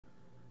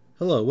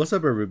Hello, what's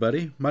up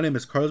everybody? My name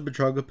is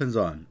Buitrago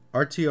Pinzon,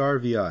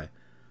 RTRVI.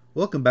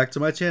 Welcome back to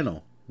my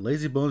channel,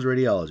 Lazy Bones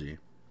Radiology.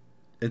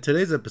 In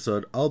today's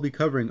episode, I'll be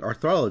covering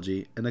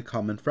arthrology and the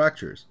common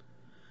fractures.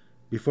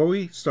 Before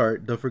we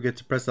start, don't forget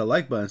to press that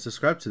like button,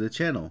 subscribe to the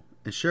channel,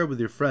 and share with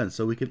your friends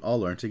so we can all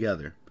learn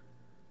together.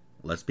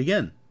 Let's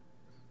begin.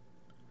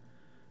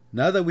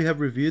 Now that we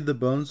have reviewed the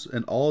bones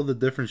and all the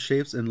different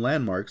shapes and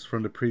landmarks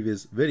from the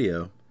previous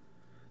video,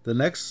 the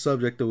next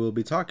subject that we'll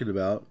be talking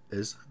about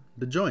is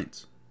the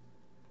joints.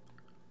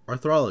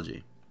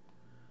 Arthrology.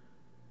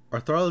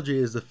 Arthrology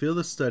is the field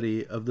of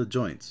study of the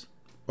joints,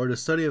 or the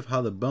study of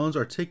how the bones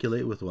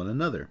articulate with one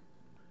another.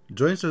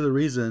 Joints are the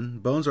reason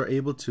bones are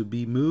able to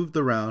be moved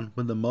around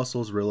when the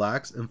muscles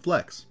relax and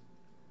flex.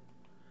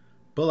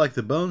 But like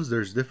the bones,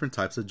 there's different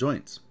types of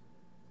joints.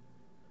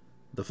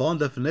 The following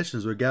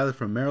definitions were gathered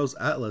from Merrill's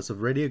Atlas of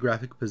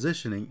Radiographic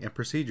Positioning and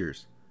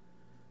Procedures.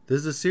 This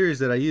is a series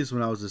that I used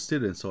when I was a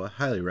student, so I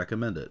highly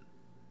recommend it.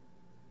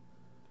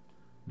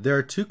 There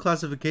are two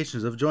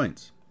classifications of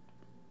joints: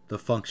 the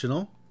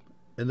functional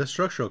and the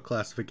structural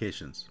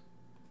classifications.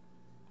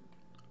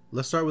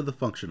 Let's start with the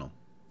functional.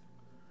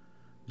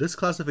 This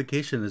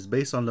classification is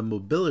based on the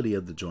mobility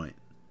of the joint.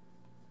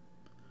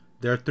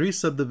 There are three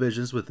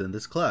subdivisions within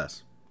this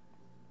class: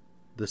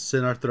 the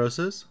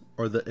synarthrosis,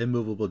 or the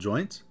immovable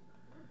joints,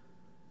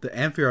 the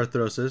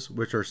amphiarthrosis,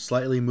 which are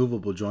slightly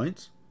movable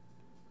joints,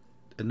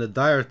 and the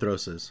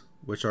diarthrosis,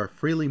 which are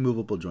freely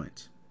movable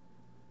joints.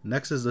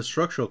 Next is the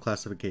structural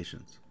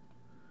classifications.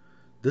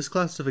 This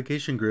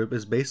classification group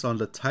is based on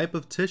the type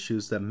of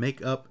tissues that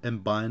make up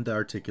and bind the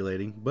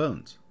articulating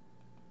bones.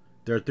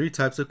 There are three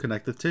types of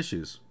connective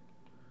tissues: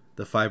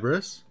 the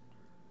fibrous,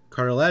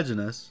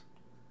 cartilaginous,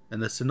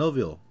 and the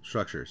synovial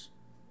structures.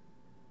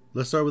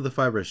 Let's start with the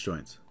fibrous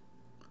joints.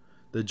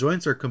 The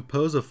joints are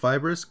composed of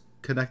fibrous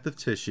connective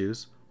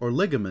tissues or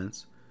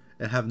ligaments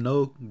and have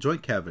no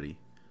joint cavity.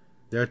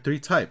 There are three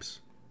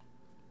types.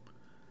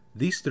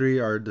 These three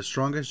are the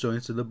strongest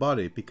joints in the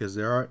body because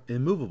they are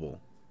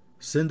immovable.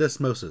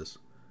 Syndesmosis.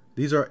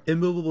 These are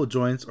immovable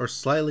joints or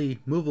slightly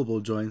movable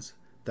joints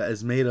that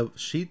is made of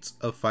sheets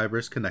of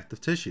fibrous connective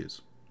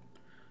tissues.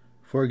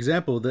 For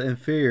example, the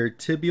inferior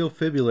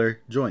tibiofibular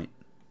joint.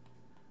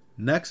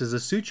 Next is a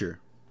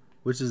suture,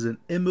 which is an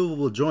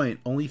immovable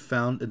joint only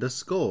found in the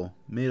skull,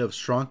 made of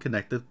strong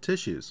connective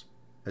tissues,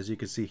 as you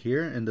can see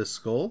here in the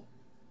skull.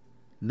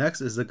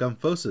 Next is the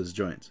gymphosis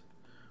joint,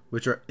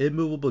 which are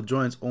immovable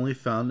joints only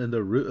found in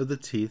the root of the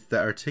teeth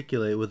that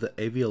articulate with the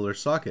alveolar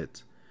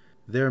socket.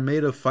 They are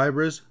made of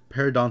fibrous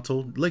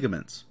periodontal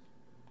ligaments,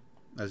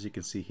 as you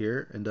can see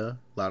here in the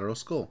lateral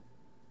skull.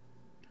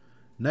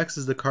 Next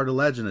is the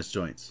cartilaginous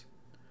joints.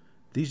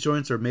 These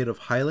joints are made of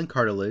hyaline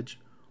cartilage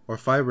or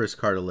fibrous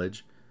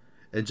cartilage,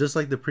 and just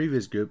like the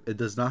previous group, it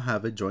does not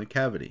have a joint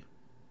cavity.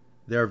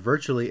 They are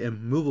virtually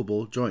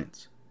immovable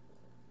joints.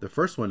 The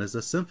first one is the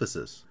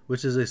symphysis,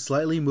 which is a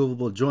slightly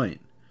movable joint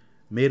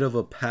made of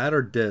a pad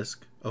or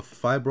disc of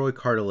fibroid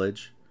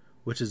cartilage,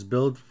 which is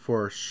built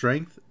for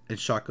strength and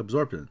shock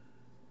absorption.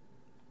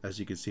 As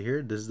you can see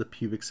here, this is the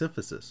pubic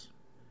symphysis,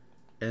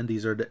 and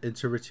these are the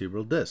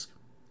intervertebral discs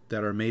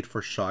that are made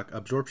for shock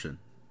absorption.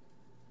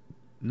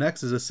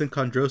 Next is the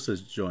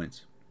synchondrosis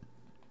joints,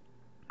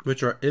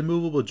 which are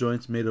immovable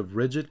joints made of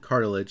rigid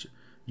cartilage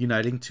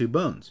uniting two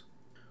bones.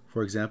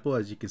 For example,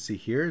 as you can see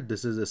here,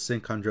 this is a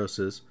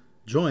synchondrosis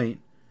joint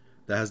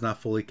that has not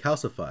fully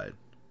calcified,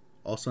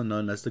 also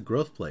known as the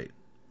growth plate.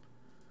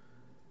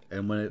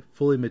 And when it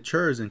fully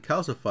matures and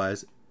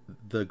calcifies,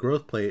 the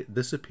growth plate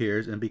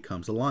disappears and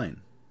becomes a line.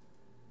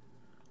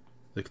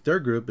 The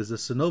third group is the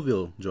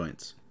synovial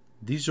joints.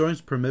 These joints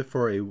permit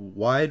for a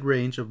wide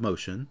range of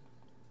motion.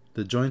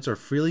 The joints are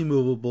freely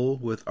movable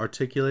with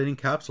articulating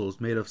capsules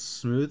made of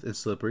smooth and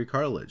slippery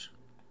cartilage.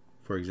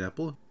 For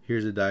example,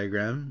 here's a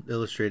diagram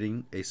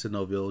illustrating a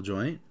synovial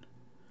joint.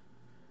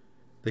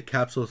 The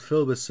capsule is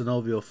filled with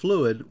synovial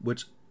fluid,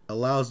 which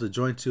allows the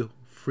joint to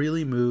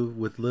freely move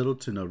with little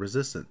to no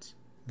resistance.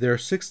 There are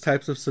 6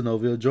 types of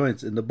synovial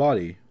joints in the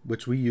body,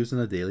 which we use on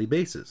a daily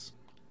basis.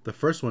 The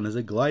first one is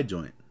a glide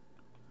joint,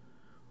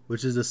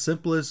 which is the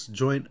simplest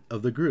joint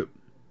of the group.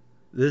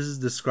 This is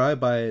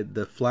described by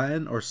the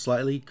flattened or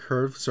slightly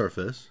curved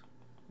surface,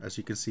 as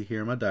you can see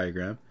here in my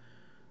diagram.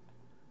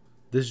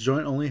 This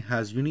joint only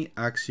has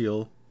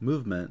uniaxial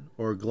movement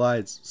or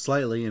glides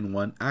slightly in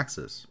one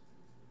axis.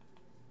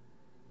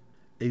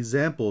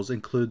 Examples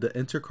include the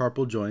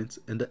intercarpal joints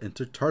and the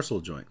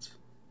intertarsal joints.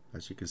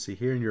 As you can see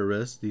here in your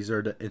wrist, these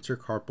are the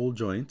intercarpal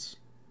joints,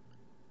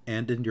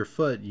 and in your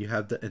foot you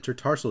have the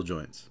intertarsal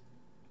joints.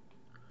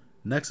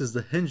 Next is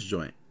the hinge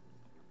joint.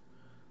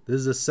 This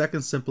is the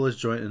second simplest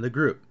joint in the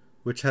group,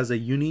 which has a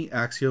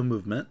uniaxial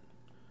movement.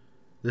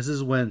 This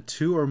is when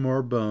two or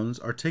more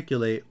bones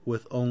articulate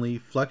with only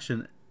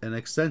flexion and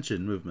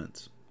extension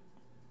movements.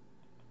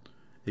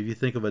 If you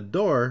think of a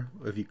door,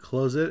 if you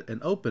close it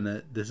and open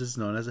it, this is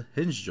known as a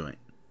hinge joint.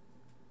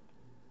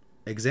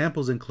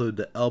 Examples include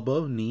the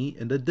elbow, knee,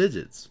 and the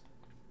digits.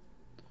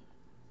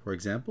 For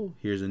example,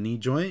 here's a knee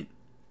joint.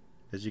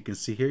 As you can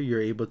see here,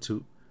 you're able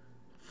to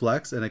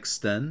flex and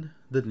extend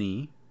the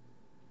knee.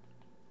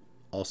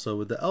 Also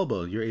with the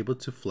elbow, you're able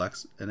to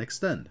flex and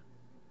extend.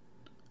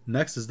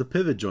 Next is the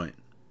pivot joint.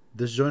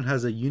 This joint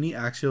has a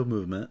uniaxial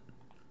movement,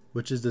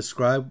 which is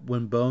described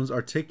when bones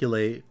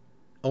articulate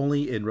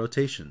only in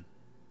rotation.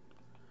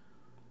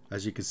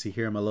 As you can see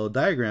here in my little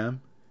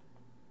diagram,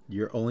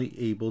 you're only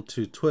able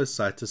to twist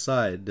side to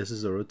side. This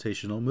is a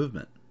rotational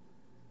movement.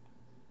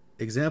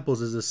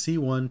 Examples is the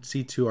C1,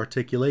 C2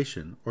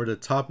 articulation, or the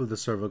top of the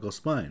cervical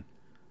spine.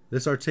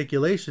 This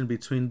articulation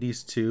between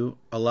these two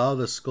allows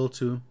the skull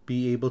to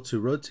be able to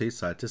rotate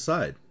side to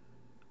side.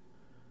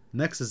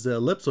 Next is the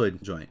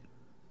ellipsoid joint.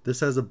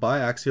 This has a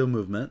biaxial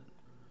movement.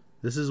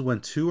 This is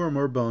when two or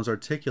more bones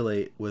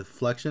articulate with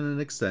flexion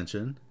and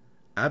extension,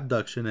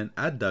 abduction and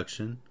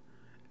adduction,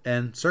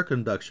 and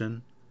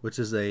circumduction, which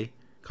is a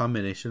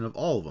combination of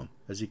all of them.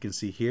 As you can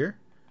see here,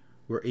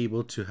 we're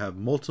able to have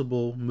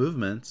multiple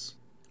movements.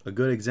 A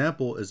good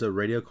example is a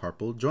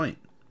radiocarpal joint.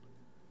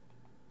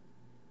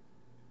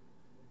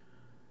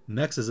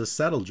 Next is a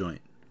saddle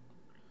joint.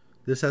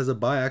 This has a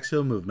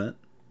biaxial movement,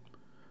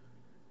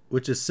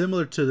 which is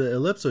similar to the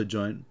ellipsoid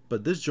joint,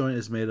 but this joint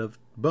is made of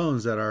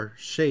bones that are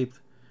shaped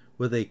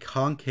with a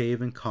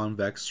concave and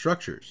convex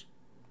structures.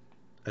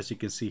 As you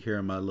can see here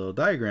in my little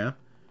diagram,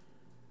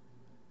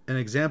 an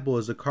example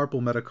is the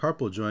carpal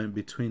metacarpal joint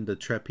between the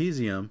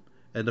trapezium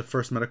and the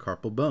first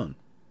metacarpal bone.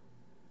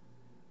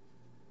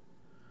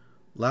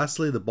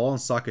 Lastly, the ball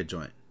and socket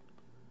joint.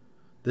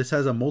 This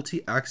has a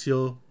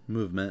multi-axial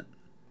movement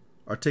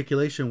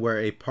articulation where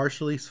a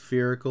partially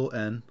spherical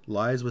end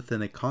lies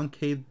within a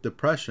concave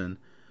depression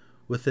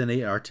within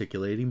a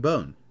articulating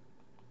bone.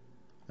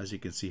 As you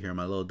can see here in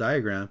my little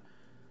diagram,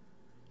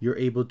 you're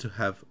able to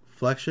have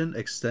flexion,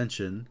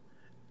 extension,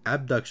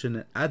 abduction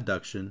and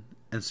adduction,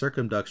 and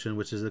circumduction,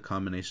 which is a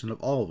combination of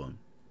all of them.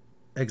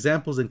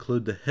 Examples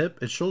include the hip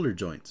and shoulder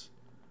joints.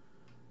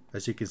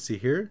 As you can see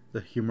here,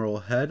 the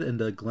humeral head and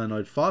the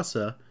glenoid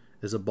fossa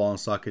is a ball and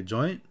socket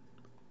joint,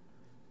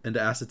 and the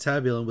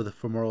acetabulum with a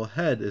femoral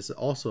head is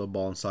also a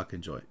ball and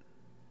socket joint.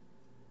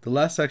 The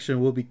last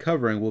section we'll be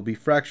covering will be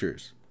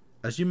fractures.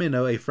 As you may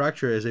know, a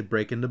fracture is a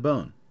break in the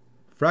bone.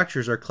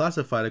 Fractures are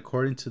classified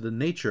according to the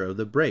nature of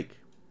the break.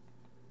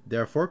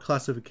 There are 4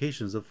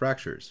 classifications of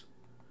fractures.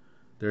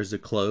 There's the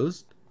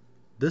closed,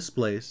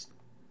 displaced,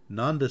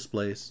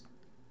 non-displaced,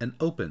 and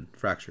open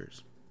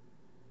fractures.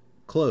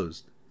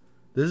 Closed.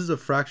 This is a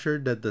fracture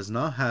that does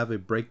not have a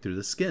break through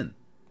the skin.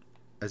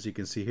 As you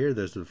can see here,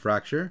 there's the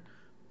fracture,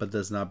 but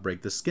does not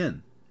break the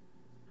skin.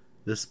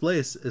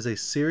 Displaced is a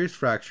serious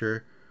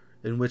fracture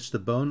in which the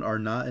bone are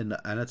not in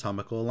the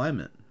anatomical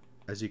alignment.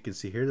 As you can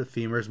see here, the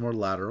femur is more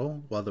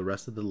lateral while the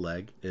rest of the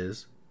leg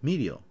is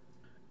medial.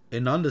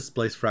 A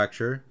non-displaced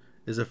fracture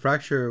is a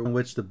fracture in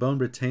which the bone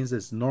retains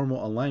its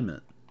normal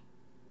alignment.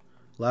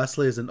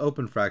 Lastly is an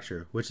open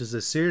fracture, which is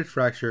a serious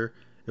fracture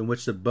in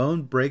which the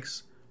bone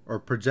breaks or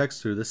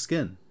projects through the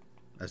skin,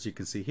 as you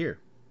can see here.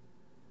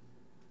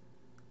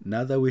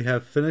 Now that we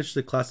have finished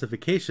the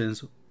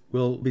classifications,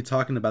 we'll be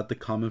talking about the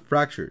common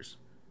fractures.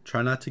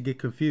 Try not to get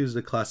confused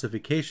the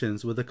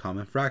classifications with the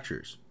common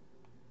fractures.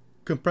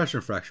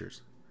 Compression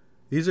fractures.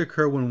 These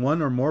occur when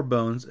one or more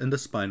bones in the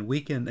spine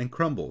weaken and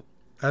crumble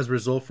as a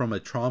result from a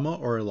trauma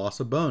or a loss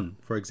of bone,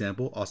 for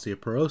example,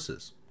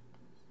 osteoporosis.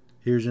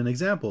 Here's an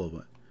example of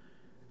it.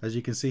 As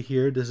you can see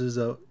here, this is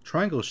a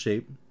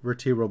triangle-shaped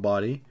vertebral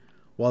body,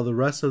 while the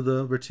rest of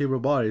the vertebral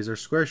bodies are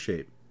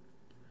square-shaped.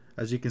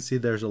 As you can see,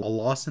 there's a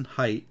loss in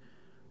height,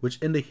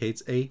 which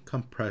indicates a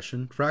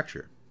compression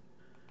fracture.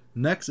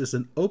 Next is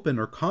an open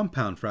or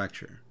compound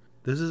fracture.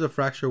 This is a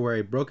fracture where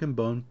a broken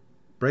bone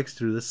breaks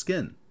through the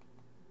skin.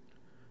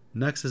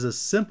 Next is a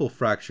simple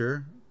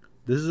fracture.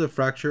 This is a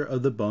fracture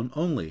of the bone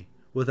only,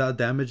 without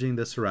damaging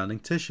the surrounding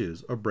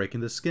tissues or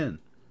breaking the skin.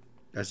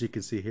 As you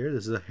can see here,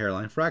 this is a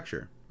hairline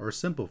fracture, or a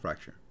simple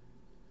fracture.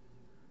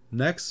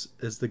 Next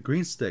is the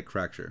green stick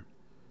fracture.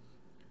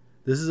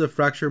 This is a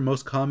fracture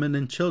most common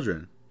in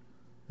children.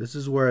 This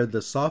is where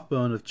the soft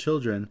bone of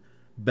children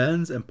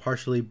bends and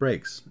partially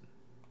breaks,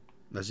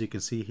 as you can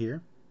see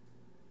here.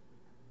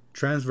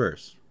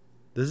 Transverse.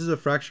 This is a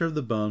fracture of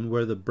the bone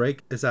where the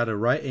break is at a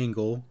right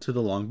angle to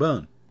the long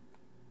bone,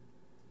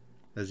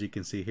 as you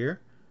can see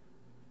here.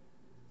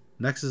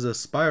 Next is a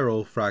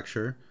spiral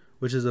fracture,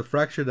 which is a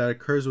fracture that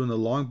occurs when the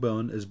long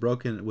bone is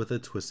broken with a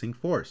twisting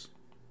force.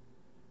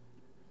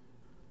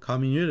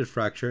 Comminuted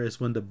fracture is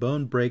when the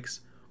bone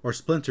breaks or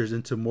splinters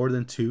into more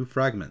than 2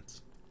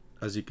 fragments,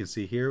 as you can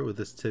see here with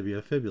this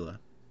tibia fibula.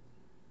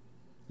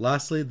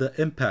 Lastly, the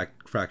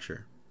impact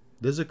fracture.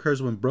 This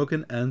occurs when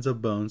broken ends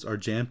of bones are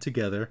jammed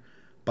together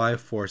by a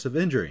force of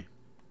injury.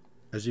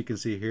 As you can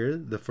see here,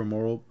 the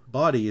femoral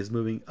body is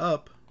moving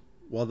up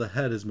while the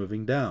head is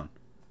moving down.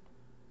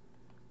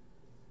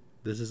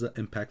 This is an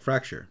impact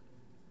fracture.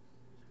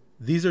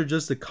 These are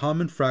just the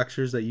common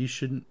fractures that you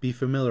shouldn't be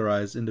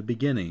familiarized in the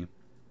beginning.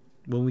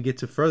 When we get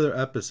to further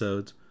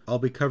episodes, I'll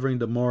be covering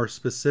the more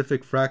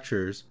specific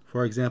fractures,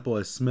 for example,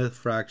 a Smith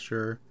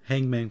fracture,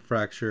 hangman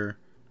fracture,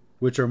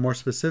 which are more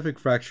specific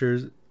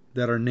fractures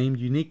that are named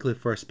uniquely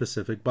for a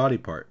specific body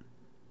part.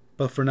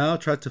 But for now,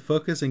 try to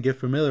focus and get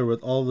familiar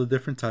with all the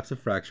different types of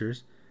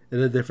fractures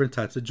and the different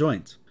types of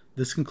joints.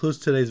 This concludes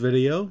today's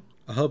video.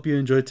 I hope you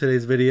enjoyed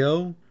today's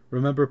video.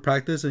 Remember,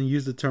 practice and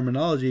use the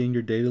terminology in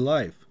your daily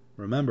life.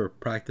 Remember,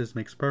 practice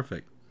makes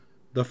perfect.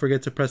 Don't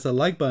forget to press that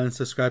like button,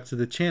 subscribe to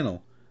the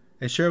channel,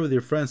 and share with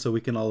your friends so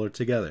we can all learn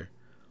together.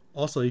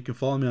 Also, you can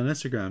follow me on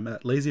Instagram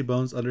at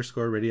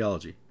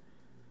lazybones_radiology.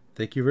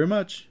 Thank you very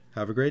much.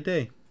 Have a great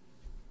day.